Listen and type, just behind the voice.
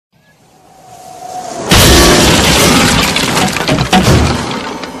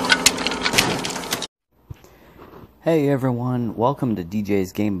Hey everyone, welcome to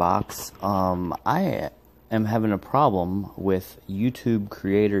DJ's Gamebox. I am having a problem with YouTube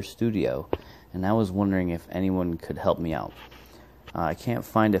Creator Studio, and I was wondering if anyone could help me out. I can't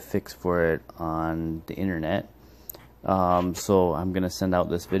find a fix for it on the internet, so I'm going to send out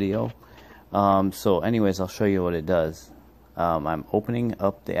this video. So anyways, I'll show you what it does. I'm opening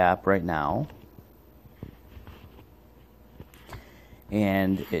up the app right now,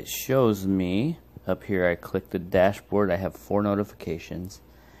 and it shows me up here. I click the dashboard. I have 4 notifications,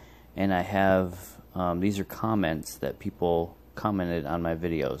 and I have these are comments that people commented on my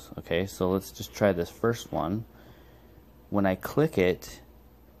videos. Okay, so let's just try this first one. When I click it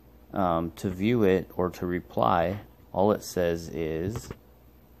to view it or to reply, all it says is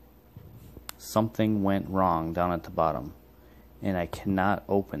something went wrong down at the bottom, and I cannot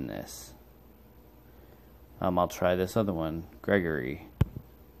open this. I'll try this other one. Gregory,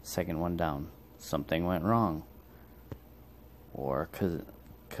 second one down, something went wrong. Or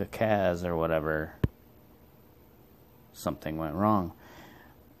Kaz or whatever, something went wrong.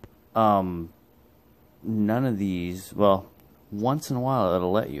 None of these, well, once in a while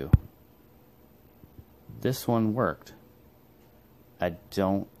it'll let you. This one worked. I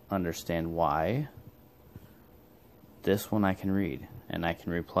don't understand why. This one I can read, and I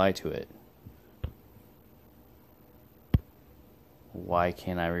can reply to it. Why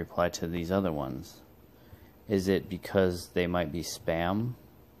can't I reply to these other ones? Is it because they might be spam?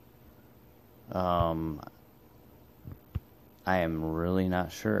 I am really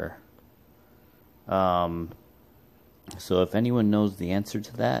not sure. So if anyone knows the answer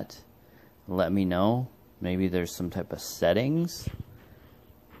to that, let me know. Maybe there's some type of settings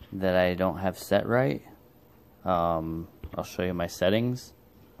that I don't have set right. I'll show you my settings.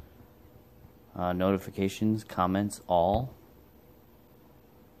 Notifications, comments, all.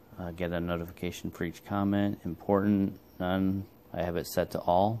 Get a notification for each comment. Important, none. I have it set to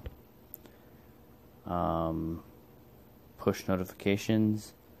all. Push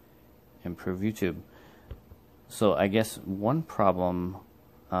notifications. Improve YouTube. So I guess one problem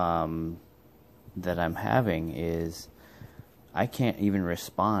that I'm having is I can't even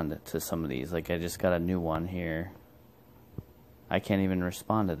respond to some of these. Like, I just got a new one here. I can't even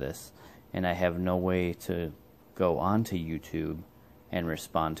respond to this, and I have no way to go onto YouTube and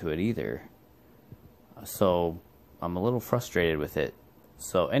respond to it either. So I'm a little frustrated with it.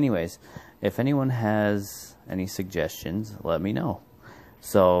 So anyways, if anyone has any suggestions, let me know.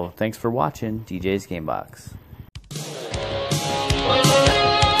 So thanks for watching DJ's Gamebox.